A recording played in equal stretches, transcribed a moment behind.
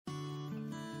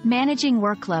Managing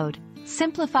Workload,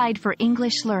 simplified for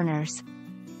English learners.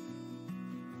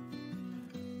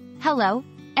 Hello,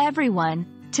 everyone.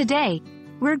 Today,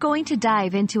 we're going to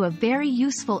dive into a very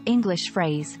useful English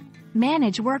phrase,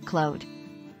 manage workload.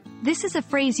 This is a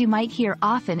phrase you might hear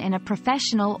often in a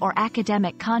professional or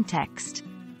academic context.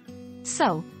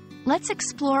 So, let's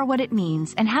explore what it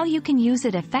means and how you can use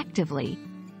it effectively.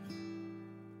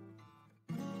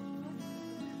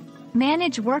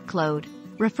 Manage workload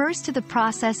refers to the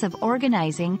process of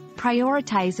organizing,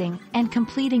 prioritizing, and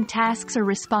completing tasks or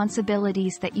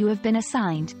responsibilities that you have been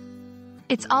assigned.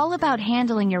 It's all about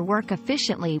handling your work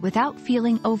efficiently without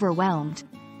feeling overwhelmed.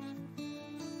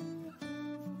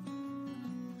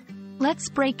 Let's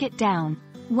break it down.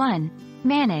 1.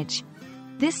 Manage.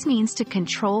 This means to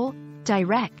control,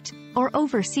 direct, or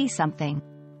oversee something.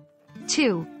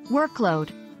 2. Workload.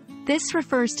 This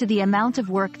refers to the amount of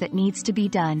work that needs to be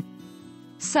done.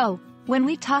 So, when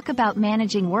we talk about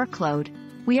managing workload,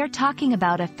 we are talking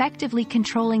about effectively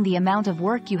controlling the amount of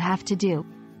work you have to do.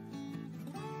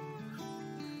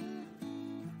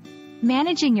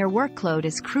 Managing your workload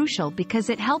is crucial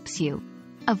because it helps you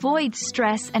avoid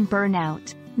stress and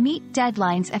burnout, meet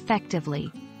deadlines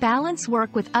effectively, balance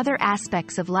work with other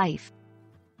aspects of life.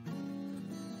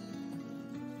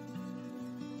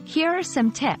 Here are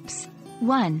some tips.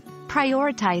 1.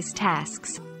 Prioritize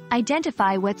tasks.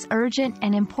 Identify what's urgent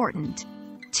and important.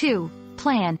 2.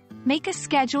 Plan. Make a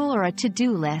schedule or a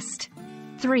to-do list.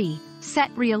 3.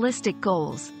 Set realistic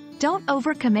goals. Don't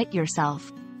overcommit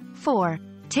yourself. 4.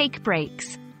 Take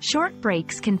breaks. Short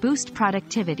breaks can boost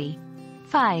productivity.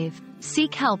 5.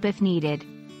 Seek help if needed.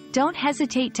 Don't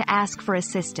hesitate to ask for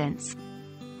assistance.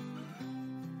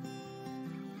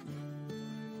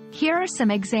 Here are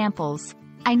some examples.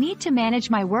 I need to manage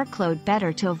my workload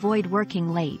better to avoid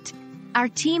working late. Our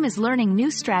team is learning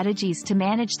new strategies to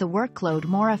manage the workload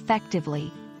more effectively.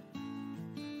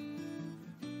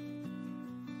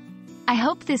 I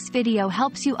hope this video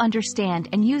helps you understand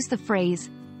and use the phrase,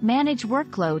 manage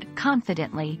workload,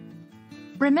 confidently.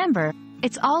 Remember,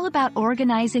 it's all about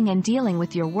organizing and dealing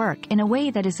with your work in a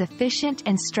way that is efficient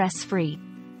and stress-free.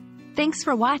 Thanks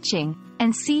for watching,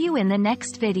 and see you in the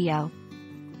next video.